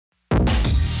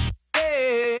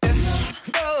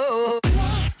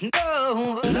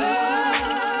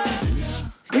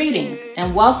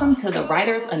and welcome to the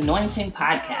Writer's Anointing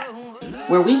Podcast,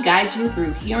 where we guide you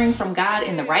through hearing from God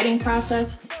in the writing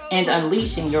process and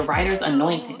unleashing your writer's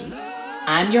anointing.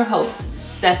 I'm your host,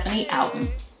 Stephanie Outen,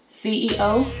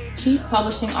 CEO, Chief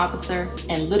Publishing Officer,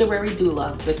 and Literary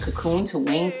Doula with Cocoon to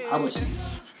Wings Publishing.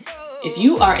 If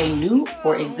you are a new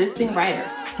or existing writer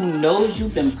who knows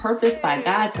you've been purposed by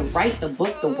God to write the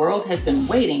book the world has been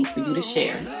waiting for you to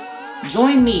share,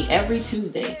 join me every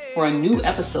Tuesday for a new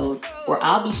episode where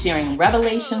I'll be sharing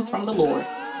revelations from the Lord,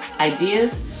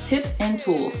 ideas, tips, and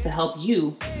tools to help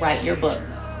you write your book.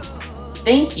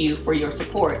 Thank you for your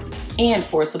support and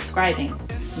for subscribing.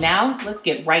 Now, let's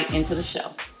get right into the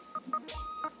show.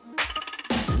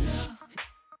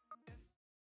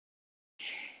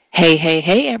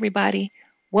 Hey, everybody.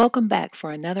 Welcome back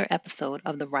for another episode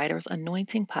of the Writer's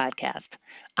Anointing Podcast.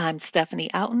 I'm Stephanie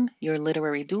Outen, your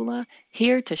literary doula,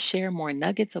 here to share more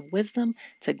nuggets of wisdom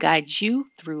to guide you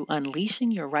through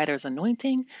unleashing your writer's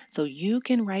anointing so you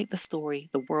can write the story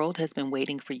the world has been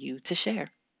waiting for you to share.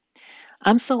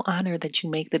 I'm so honored that you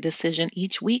make the decision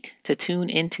each week to tune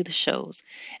into the shows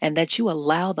and that you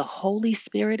allow the Holy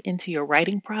Spirit into your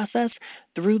writing process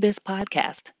through this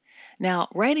podcast. Now,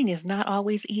 writing is not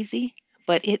always easy,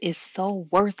 but it is so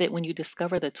worth it when you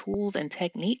discover the tools and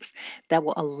techniques that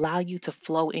will allow you to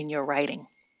flow in your writing.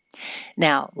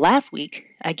 Now, last week,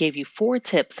 I gave you 4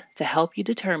 tips to help you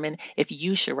determine if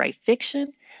you should write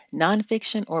fiction,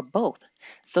 nonfiction, or both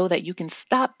so that you can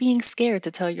stop being scared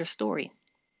to tell your story.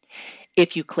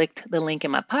 If you clicked the link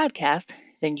in my podcast,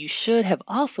 then you should have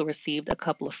also received a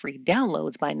couple of free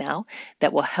downloads by now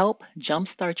that will help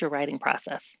jumpstart your writing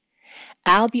process.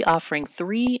 I'll be offering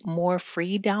 3 more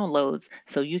free downloads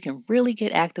so you can really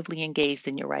get actively engaged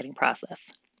in your writing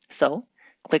process. So,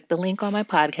 click the link on my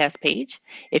podcast page.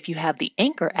 If you have the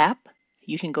Anchor app,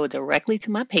 you can go directly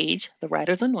to my page, The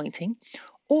Writer's Anointing,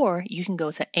 or you can go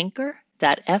to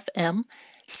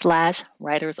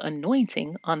anchor.fm/Writer's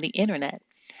Anointing on the internet.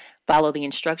 Follow the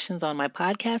instructions on my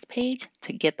podcast page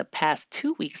to get the past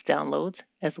 2 weeks' downloads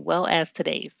as well as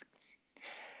today's.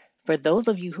 For those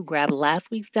of you who grabbed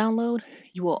last week's download,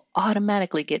 you will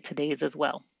automatically get today's as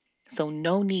well. So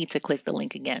no need to click the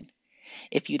link again.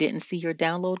 If you didn't see your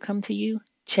download come to you,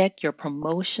 check your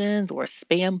promotions or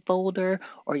spam folder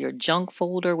or your junk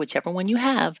folder, whichever one you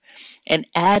have, and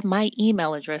add my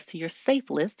email address to your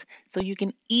safe list so you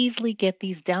can easily get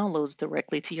these downloads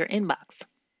directly to your inbox.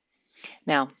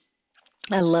 Now,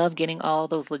 I love getting all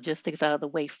those logistics out of the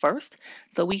way first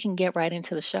so we can get right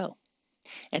into the show.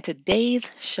 And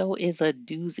today's show is a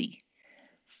doozy.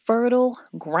 Fertile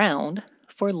ground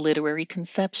for literary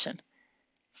conception.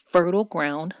 Fertile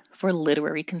ground for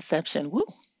literary conception.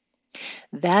 Woo!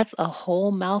 That's a whole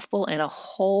mouthful and a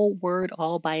whole word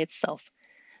all by itself.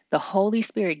 The Holy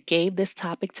Spirit gave this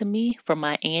topic to me for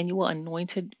my annual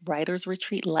Anointed Writers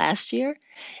Retreat last year,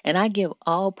 and I give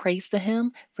all praise to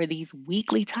Him for these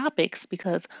weekly topics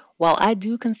because while I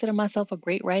do consider myself a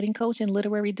great writing coach and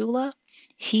literary doula,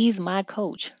 He's my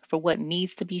coach for what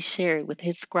needs to be shared with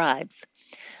His scribes.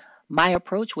 My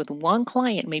approach with one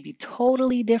client may be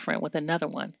totally different with another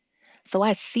one, so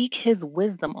I seek His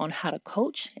wisdom on how to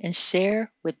coach and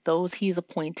share with those He's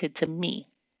appointed to me.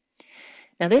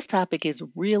 Now, this topic is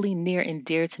really near and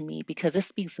dear to me because it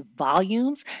speaks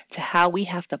volumes to how we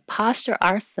have to posture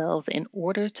ourselves in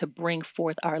order to bring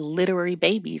forth our literary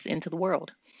babies into the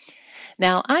world.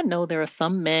 Now, I know there are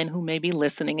some men who may be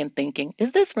listening and thinking,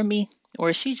 is this for me or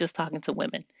is she just talking to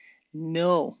women?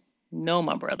 No,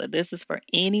 my brother. This is for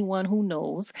anyone who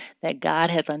knows that God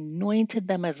has anointed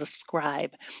them as a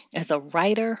scribe, as a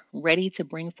writer ready to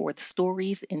bring forth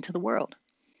stories into the world.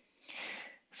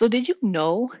 So did you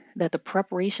know that the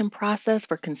preparation process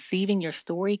for conceiving your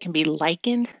story can be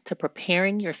likened to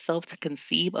preparing yourself to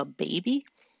conceive a baby?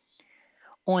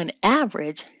 On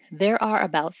average, there are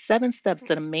about 7 steps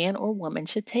that a man or woman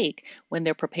should take when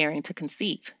they're preparing to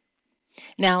conceive.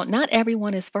 Now, not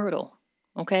everyone is fertile,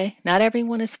 okay? Not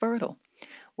everyone is fertile.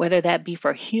 Whether that be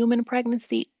for human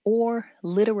pregnancy or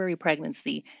literary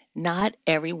pregnancy, not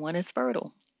everyone is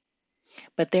fertile.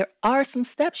 But there are some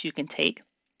steps you can take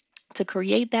to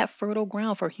create that fertile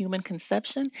ground for human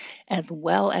conception as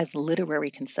well as literary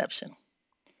conception.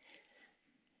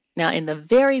 Now, in the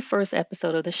very first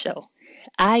episode of the show,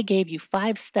 I gave you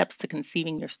 5 steps to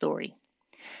conceiving your story.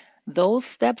 Those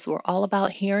steps were all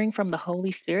about hearing from the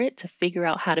Holy Spirit to figure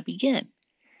out how to begin.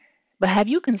 But have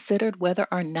you considered whether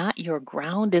or not your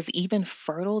ground is even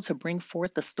fertile to bring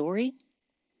forth the story?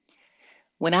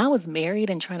 When I was married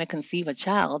and trying to conceive a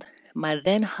child, my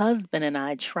then husband and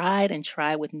I tried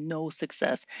with no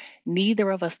success. Neither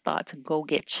of us thought to go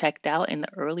get checked out in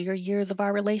the earlier years of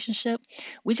our relationship.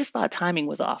 We just thought timing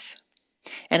was off.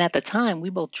 And at the time, we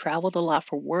both traveled a lot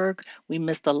for work. We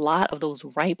missed a lot of those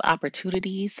ripe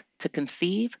opportunities to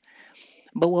conceive.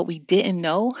 But what we didn't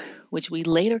know, which we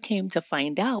later came to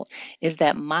find out, is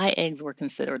that my eggs were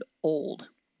considered old.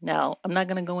 Now, I'm not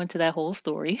going to go into that whole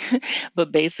story,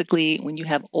 but basically, when you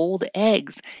have old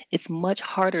eggs, it's much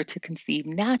harder to conceive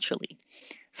naturally.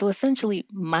 So essentially,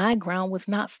 my ground was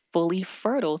not fully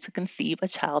fertile to conceive a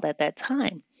child at that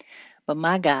time. But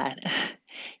my God,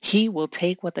 He will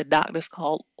take what the doctors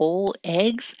call old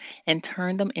eggs and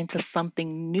turn them into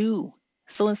something new.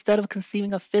 So instead of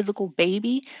conceiving a physical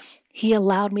baby, He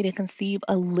allowed me to conceive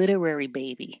a literary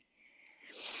baby.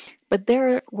 But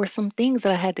there were some things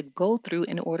that I had to go through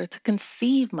in order to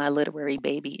conceive my literary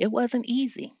baby. It wasn't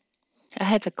easy. I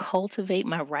had to cultivate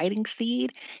my writing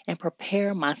seed and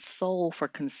prepare my soul for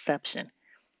conception.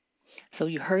 So,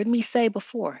 you heard me say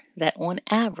before that on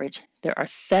average, there are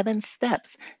 7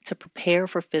 steps to prepare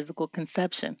for physical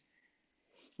conception.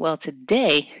 Well,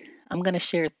 today, I'm going to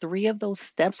share 3 of those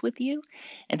steps with you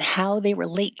and how they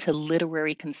relate to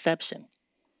literary conception.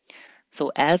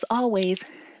 So, as always,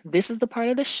 this is the part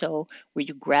of the show where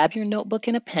you grab your notebook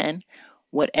and a pen,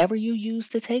 whatever you use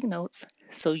to take notes,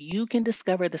 so you can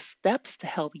discover the steps to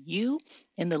help you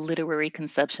in the literary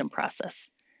conception process.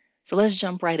 So, let's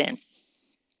jump right in.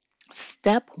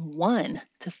 Step 1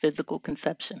 to physical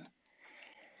conception: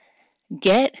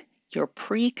 get your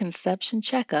preconception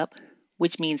checkup,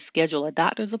 which means schedule a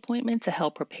doctor's appointment to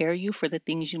help prepare you for the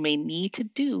things you may need to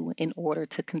do in order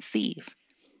to conceive.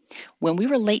 When we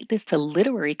relate this to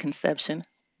literary conception,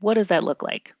 what does that look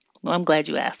like? Well, I'm glad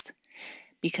you asked,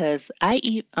 because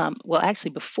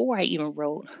actually, before I even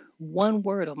wrote one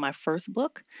word of my first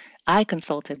book, I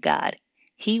consulted God.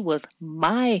 He was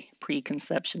my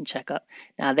preconception checkup.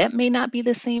 Now, that may not be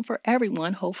the same for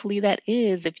everyone. Hopefully, that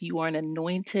is if you are an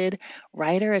anointed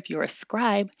writer, if you're a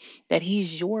scribe, that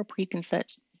He's your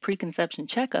preconception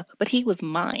checkup, but He was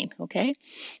mine, okay?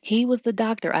 He was the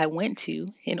doctor I went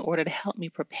to in order to help me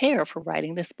prepare for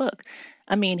writing this book.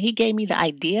 I mean, He gave me the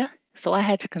idea, so I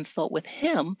had to consult with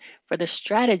Him for the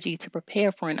strategy to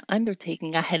prepare for an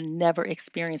undertaking I had never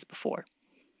experienced before.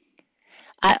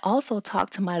 I also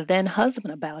talked to my then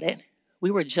husband about it. We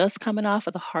were just coming off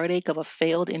of the heartache of a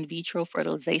failed in vitro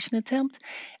fertilization attempt,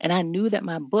 and I knew that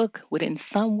my book would in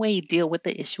some way deal with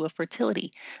the issue of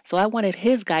fertility. So I wanted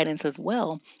his guidance as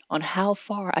well on how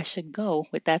far I should go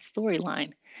with that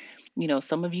storyline.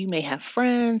 Some of you may have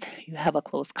friends, you have a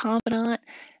close confidant.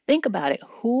 Think about it.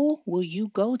 Who will you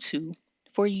go to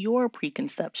for your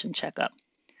preconception checkup?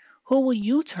 Who will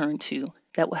you turn to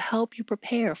that will help you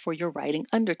prepare for your writing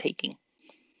undertaking?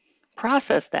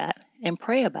 Process that and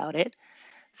pray about it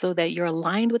so that you're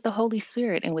aligned with the Holy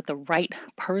Spirit and with the right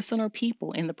person or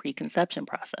people in the preconception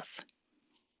process.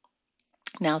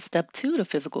 Now, step 2 to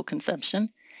physical conception: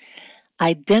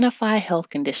 identify health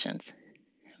conditions.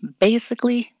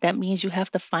 Basically, that means you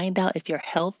have to find out if you're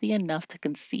healthy enough to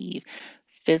conceive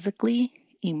physically,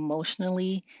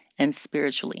 emotionally, and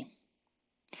spiritually.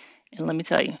 And let me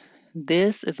tell you,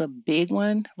 this is a big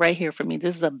one right here for me.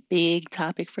 This is a big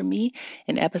topic for me.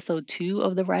 In episode 2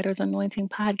 of the Writer's Anointing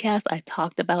podcast, I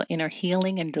talked about inner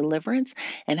healing and deliverance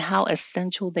and how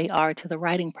essential they are to the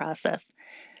writing process.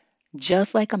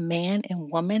 Just like a man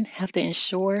and woman have to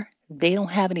ensure they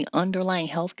don't have any underlying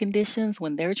health conditions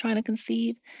when they're trying to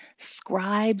conceive,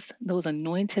 scribes, those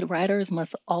anointed writers,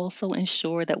 must also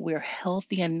ensure that we're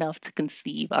healthy enough to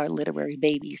conceive our literary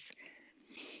babies.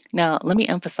 Now, let me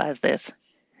emphasize this.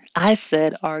 I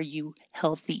said, are you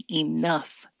healthy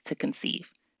enough to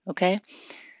conceive? Okay.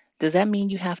 Does that mean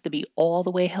you have to be all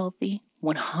the way healthy,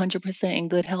 100% in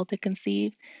good health to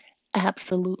conceive?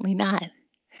 Absolutely not.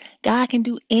 God can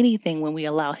do anything when we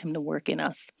allow Him to work in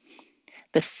us.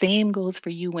 The same goes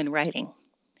for you when writing.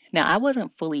 Now, I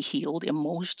wasn't fully healed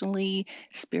emotionally,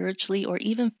 spiritually, or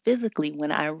even physically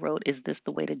when I wrote Is This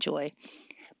the Way to Joy?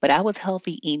 But I was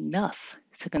healthy enough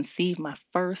to conceive my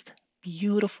first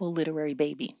beautiful literary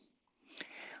baby.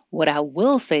 What I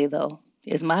will say, though,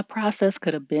 is my process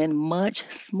could have been much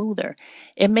smoother.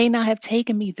 It may not have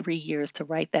taken me 3 years to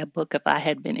write that book if I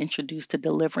had been introduced to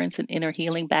deliverance and inner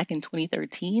healing back in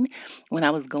 2013 when I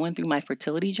was going through my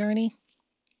fertility journey.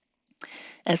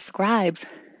 As scribes,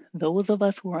 those of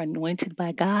us who are anointed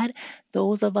by God,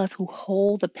 those of us who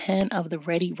hold the pen of the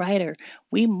ready writer,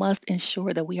 we must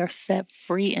ensure that we are set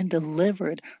free and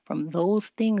delivered from those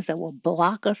things that will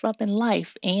block us up in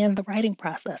life and the writing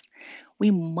process.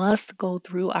 We must go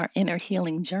through our inner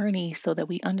healing journey so that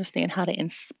we understand how to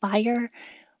inspire,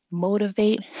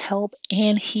 motivate, help,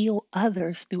 and heal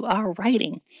others through our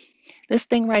writing. This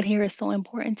thing right here is so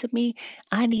important to me.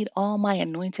 I need all my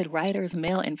anointed writers,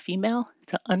 male and female,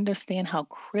 to understand how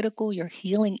critical your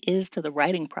healing is to the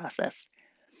writing process.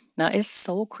 Now, it's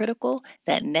so critical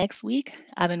that next week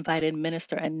I've invited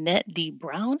Minister Annette D.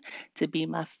 Brown to be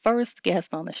my first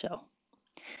guest on the show.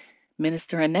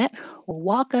 Minister Annette will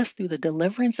walk us through the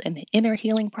deliverance and the inner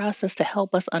healing process to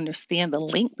help us understand the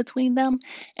link between them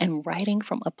and writing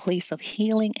from a place of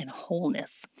healing and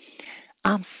wholeness.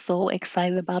 I'm so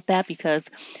excited about that because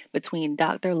between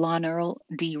Dr. Lonarl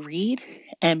D. Reed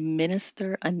and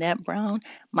Minister Annette Brown,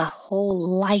 my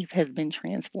whole life has been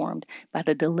transformed by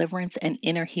the deliverance and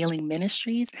inner healing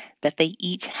ministries that they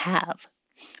each have.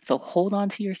 So hold on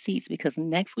to your seats because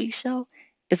next week's show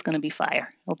is going to be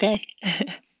fire, okay?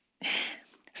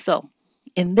 So,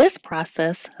 in this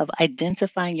process of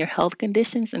identifying your health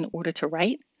conditions in order to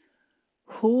write,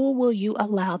 who will you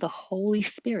allow the Holy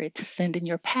Spirit to send in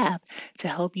your path to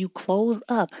help you close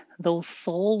up those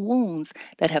soul wounds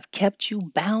that have kept you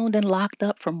bound and locked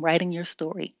up from writing your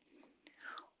story?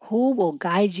 Who will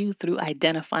guide you through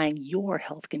identifying your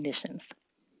health conditions?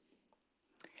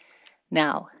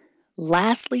 Now,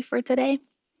 lastly for today,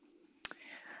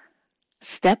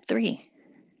 step 3,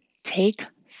 take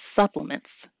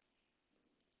supplements.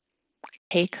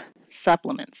 Take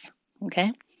supplements,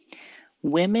 okay?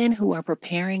 Women who are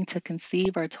preparing to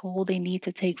conceive are told they need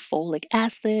to take folic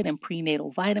acid and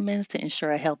prenatal vitamins to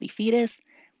ensure a healthy fetus.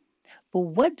 But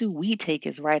what do we take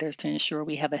as writers to ensure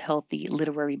we have a healthy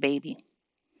literary baby?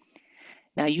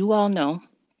 Now, you all know,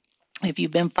 if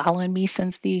you've been following me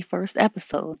since the first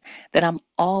episode, that I'm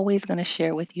always going to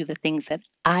share with you the things that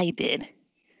I did.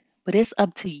 But it's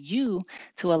up to you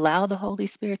to allow the Holy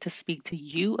Spirit to speak to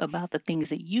you about the things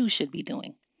that you should be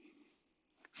doing.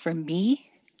 For me,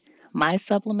 my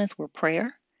supplements were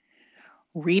prayer,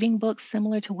 reading books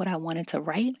similar to what I wanted to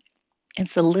write, and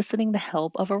soliciting the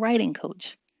help of a writing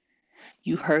coach.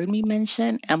 You heard me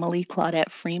mention Emily Claudette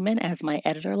Freeman as my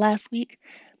editor last week,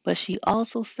 but she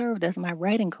also served as my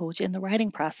writing coach in the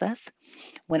writing process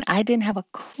when I didn't have a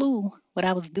clue what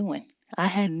I was doing. I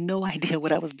had no idea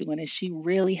what I was doing, and she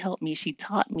really helped me. She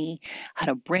taught me how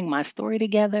to bring my story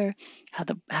together, how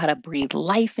to breathe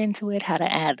life into it, how to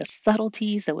add the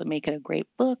subtleties that would make it a great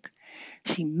book.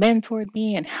 She mentored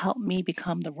me and helped me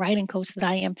become the writing coach that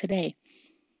I am today.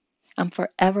 I'm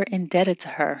forever indebted to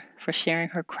her for sharing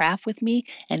her craft with me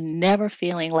and never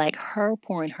feeling like her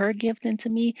pouring her gift into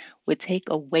me would take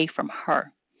away from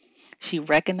her. She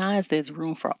recognized there's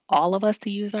room for all of us to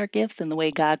use our gifts in the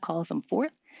way God calls them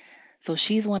forth. So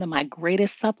she's one of my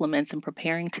greatest supplements in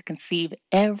preparing to conceive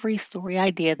every story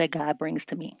idea that God brings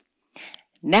to me.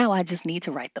 Now I just need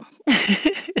to write them.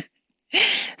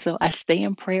 So I stay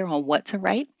in prayer on what to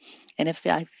write. And if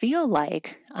I feel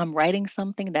like I'm writing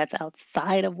something that's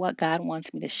outside of what God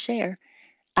wants me to share,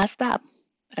 I stop.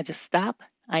 I just stop,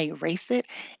 I erase it,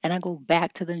 and I go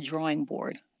back to the drawing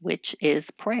board, which is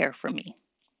prayer for me.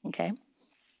 Okay.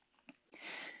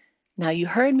 Now, you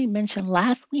heard me mention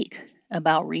last week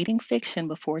about reading fiction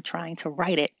before trying to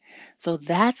write it. So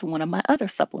that's one of my other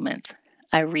supplements.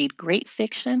 I read great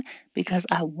fiction because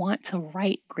I want to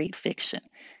write great fiction.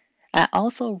 I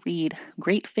also read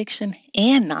great fiction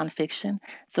and nonfiction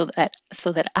so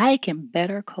that I can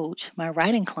better coach my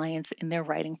writing clients in their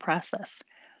writing process.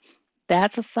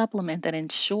 That's a supplement that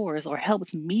ensures or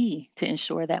helps me to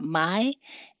ensure that my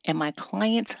and my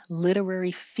client's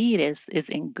literary fetus is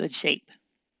in good shape.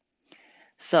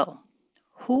 So,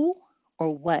 who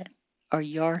or what are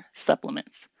your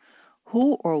supplements?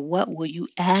 Who or what will you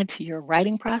add to your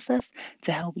writing process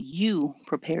to help you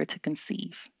prepare to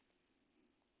conceive?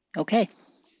 Okay,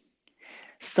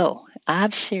 so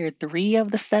I've shared 3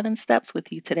 of the 7 steps with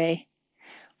you today.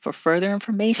 For further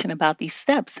information about these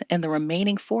steps and the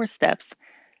remaining 4 steps,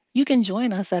 you can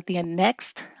join us at the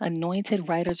next Anointed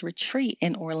Writers Retreat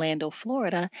in Orlando,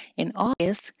 Florida in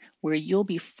August, where you'll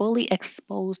be fully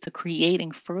exposed to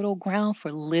creating fertile ground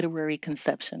for literary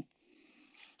conception.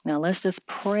 Now, let's just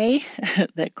pray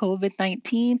that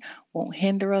COVID-19 won't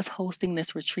hinder us hosting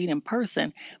this retreat in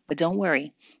person. But don't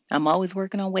worry, I'm always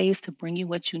working on ways to bring you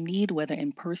what you need, whether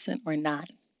in person or not.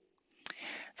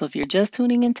 So if you're just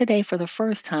tuning in today for the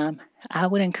first time, I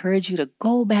would encourage you to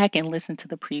go back and listen to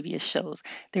the previous shows.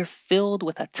 They're filled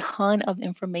with a ton of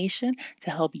information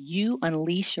to help you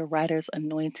unleash your writer's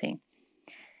anointing.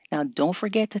 Now, don't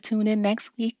forget to tune in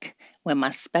next week when my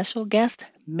special guest,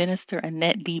 Minister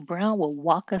Annette D. Brown, will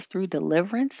walk us through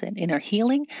deliverance and inner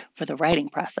healing for the writing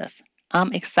process.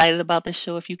 I'm excited about this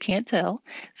show if you can't tell,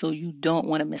 so you don't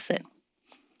want to miss it.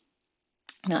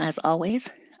 Now, as always,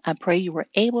 I pray you were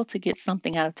able to get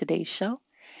something out of today's show.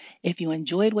 If you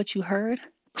enjoyed what you heard,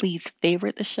 Please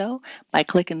favorite the show by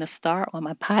clicking the star on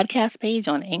my podcast page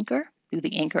on Anchor through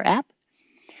the Anchor app.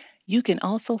 You can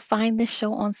also find this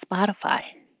show on Spotify.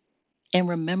 And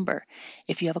remember,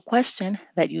 if you have a question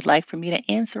that you'd like for me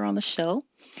to answer on the show,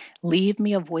 leave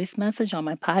me a voice message on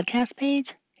my podcast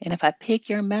page. And if I pick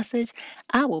your message,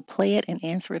 I will play it and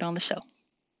answer it on the show.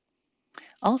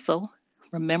 Also,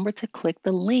 remember to click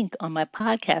the link on my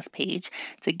podcast page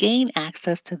to gain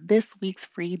access to this week's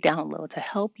free download to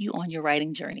help you on your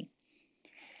writing journey.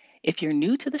 If you're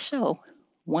new to the show,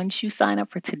 once you sign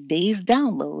up for today's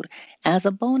download, as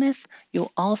a bonus,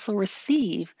 you'll also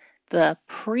receive the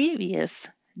previous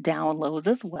downloads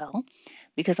as well,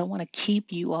 because I want to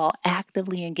keep you all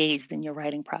actively engaged in your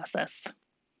writing process.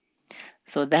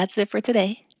 So that's it for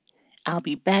today. I'll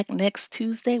be back next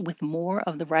Tuesday with more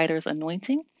of the Writer's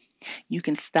Anointing. You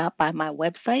can stop by my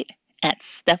website at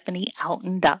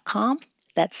stephanieouten.com.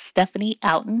 That's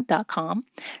stephanieouten.com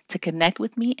to connect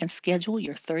with me and schedule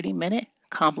your 30-minute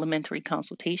complimentary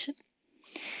consultation.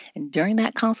 And during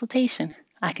that consultation,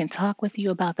 I can talk with you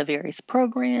about the various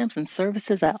programs and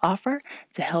services I offer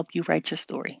to help you write your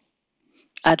story.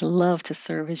 I'd love to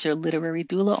serve as your literary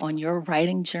doula on your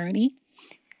writing journey.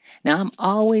 Now, I'm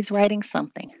always writing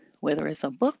something, whether it's a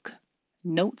book,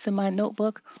 notes in my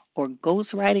notebook, or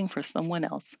ghostwriting for someone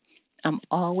else. I'm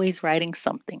always writing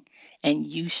something, and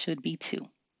you should be too.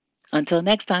 Until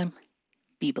next time,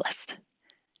 be blessed.